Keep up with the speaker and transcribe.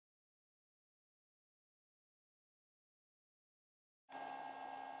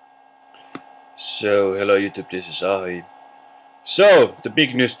So, hello YouTube, this is Avid. So, the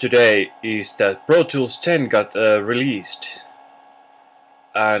big news today is that Pro Tools 10 got released.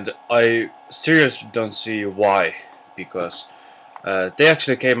 And I seriously don't see why, because they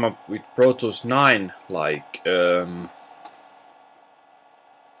actually came up with Pro Tools 9 like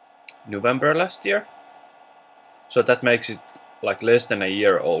November last year. So that makes it like less than a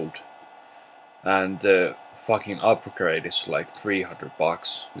year old. And the fucking upgrade is like 300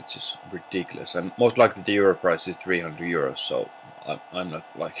 bucks, which is ridiculous, and most likely the euro price is 300 euros, so I'm not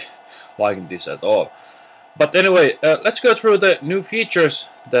like liking this at all. But anyway, let's go through the new features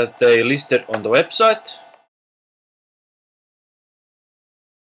that they listed on the website.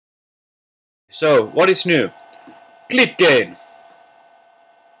 So, what is new? Clip gain.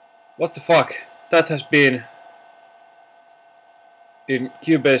 What the fuck? That has been in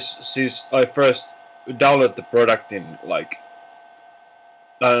Cubase since I first downloaded the product in like,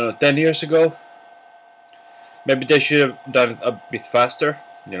 I don't know, 10 years ago. Maybe they should have done it a bit faster,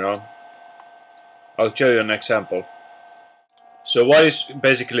 you know. I'll show you an example. So what is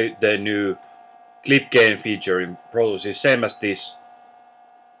basically the new clip gain feature in Pro Tools is same as this.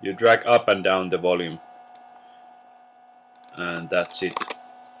 You drag up and down the volume. And that's it.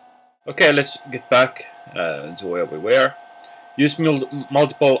 Okay, let's get back to where we were. Use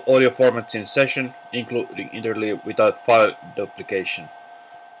multiple audio formats in session, including interleave without file duplication.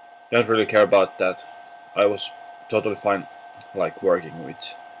 Don't really care about that. I was totally fine like working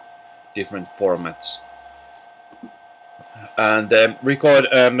with different formats. And record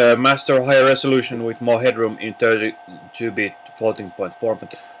and master higher resolution with more headroom in 32-bit floating point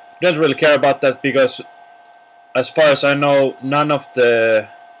format. Don't really care about that because, as far as I know, none of the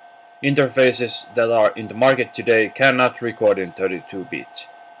interfaces that are in the market today cannot record in 32-bit.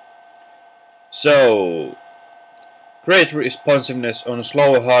 So, great responsiveness on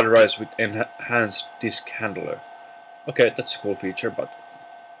slower hard drives with enhanced disk handler. Okay, that's a cool feature, but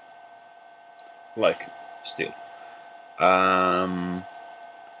like, still.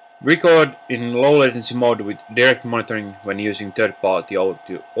 Record in low latency mode with direct monitoring when using third-party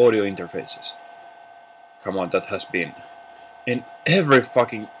audio interfaces. Come on, that has been in every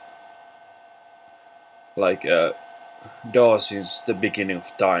fucking like DAW since the beginning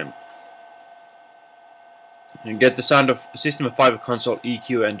of time. And get the sound of System of 5 console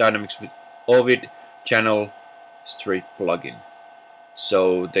EQ and dynamics with Avid Channel Street plugin.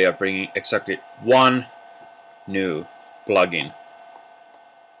 So they are bringing exactly one new plugin,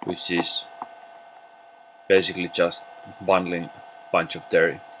 which is basically just bundling a bunch of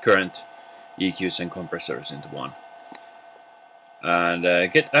their current EQs and compressors into one. And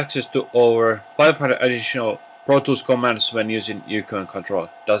get access to over 500 additional Pro Tools commands when using EQ and control.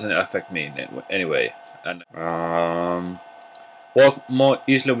 Doesn't affect me in any way. And work more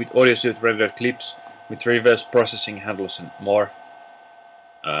easily with audio suite rendered clips with reverse processing handles and more.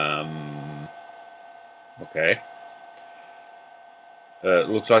 Okay.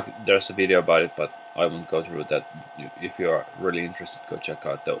 Looks like there's a video about it, but I won't go through that. If you are really interested, go check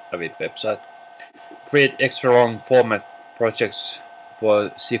out the Avid website. Create extra long format projects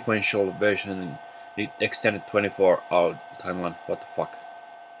for sequential version in extended 24-hour timeline. What the fuck?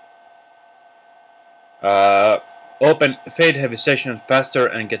 Open fade heavy sessions faster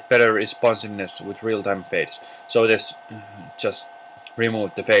and get better responsiveness with real-time fades. So this just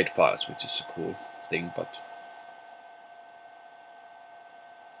remove the fade files, which is a cool thing, but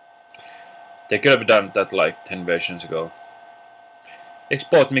they could have done that like 10 versions ago.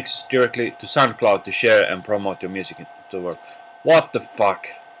 Export mixes directly to SoundCloud to share and promote your music to the world. What the fuck?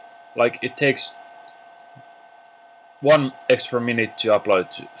 Like, it takes 1 extra minute to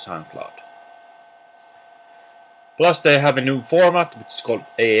upload to SoundCloud. Plus they have a new format which is called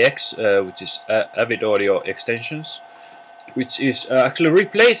AX, which is Avid Audio Extensions, which is actually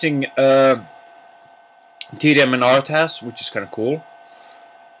replacing TDM and RTAS, which is kind of cool.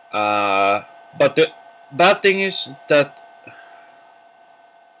 But the bad thing is that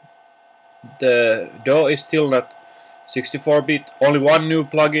the DAW is still not 64-bit. Only one new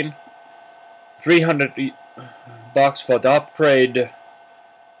plugin, 300 bucks for the upgrade,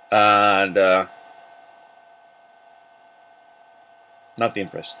 and not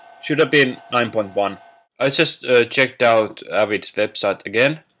impressed. Should have been 9.1. I just checked out Avid's website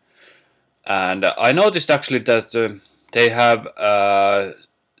again, and I noticed actually that they have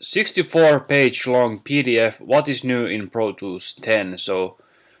 64-page long PDF. What is new in Pro Tools 10? So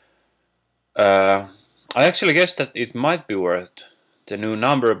I actually guess that it might be worth the new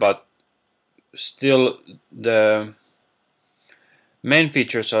number, but still the main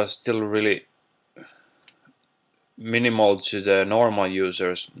features are still really minimal to the normal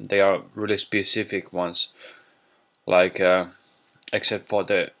users. They are really specific ones, like except for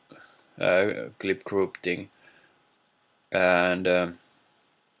the clip group thing. And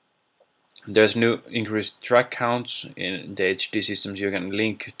there's new increased track counts in the HD systems. You can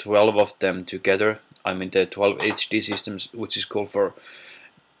link 12 of them together. I mean the 12 HD systems, which is cool for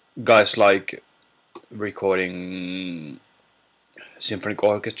guys like recording symphonic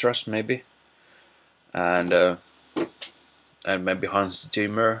orchestras maybe, and maybe Hans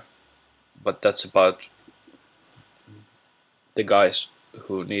Zimmer, but that's about the guys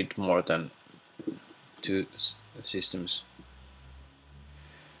who need more than 2 systems.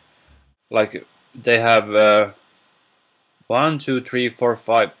 Like they have 1, 2, 3, 4,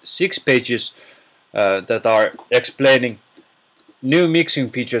 5, 6 pages that are explaining new mixing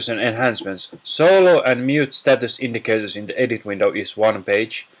features and enhancements. Solo and mute status indicators in the edit window is 1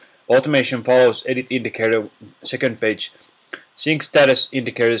 page. Automation follows edit indicator 2nd page. Sync status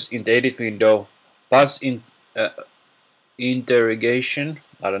indicators in the edit window. Pulse interrogation,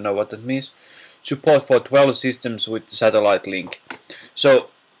 I don't know what that means. Support for 12 systems with satellite link. So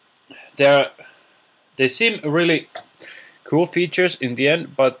they seem really cool features in the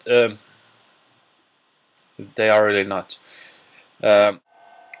end, but they are really not. And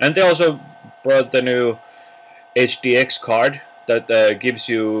they also brought the new HDX card that gives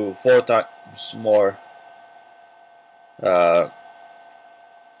you 4 times more. What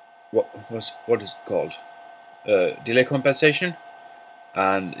is it called? Delay compensation,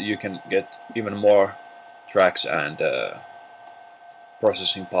 and you can get even more tracks and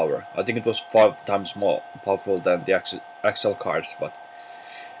processing power. I think it was 5 times more powerful than the Excel cards. But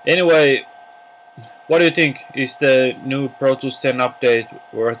anyway, what do you think? Is the new Pro Tools 10 update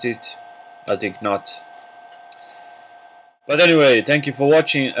worth it? I think not. But anyway, thank you for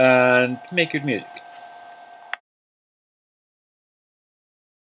watching and make good music.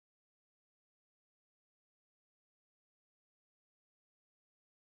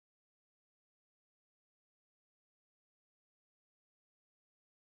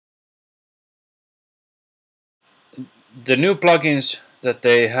 The new plugins that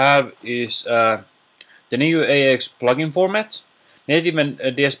they have is the new AX plugin format, native and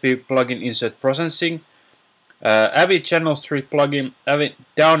DSP plugin insert processing, Avid Channel Street plugin, Avid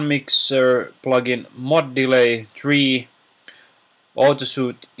Down Mixer plugin, mod delay 3,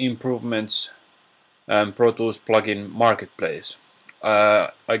 autosuit improvements, and Pro Tools plugin marketplace.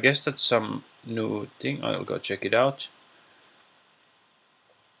 I guess that's some new thing. I'll go check it out.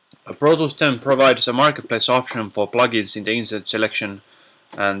 Pro Tools 10 provides a marketplace option for plugins in the insert selection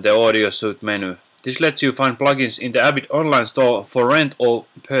and the audio suite menu. This lets you find plugins in the Avid online store for rent or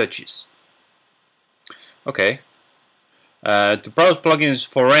purchase. Okay. To browse plugins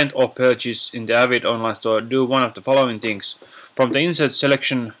for rent or purchase in the Avid online store, do one of the following things. From the insert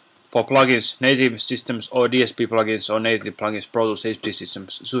selection for plugins, native systems or DSP plugins or native plugins, Pro Tools HD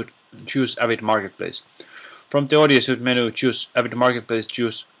systems, choose Avid Marketplace. From the audio suite menu, choose Avid Marketplace,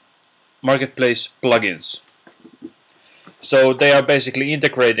 choose Marketplace plugins. So they are basically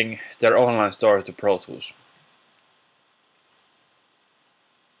integrating their online store to Pro Tools.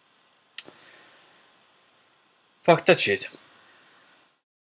 Fuck that shit.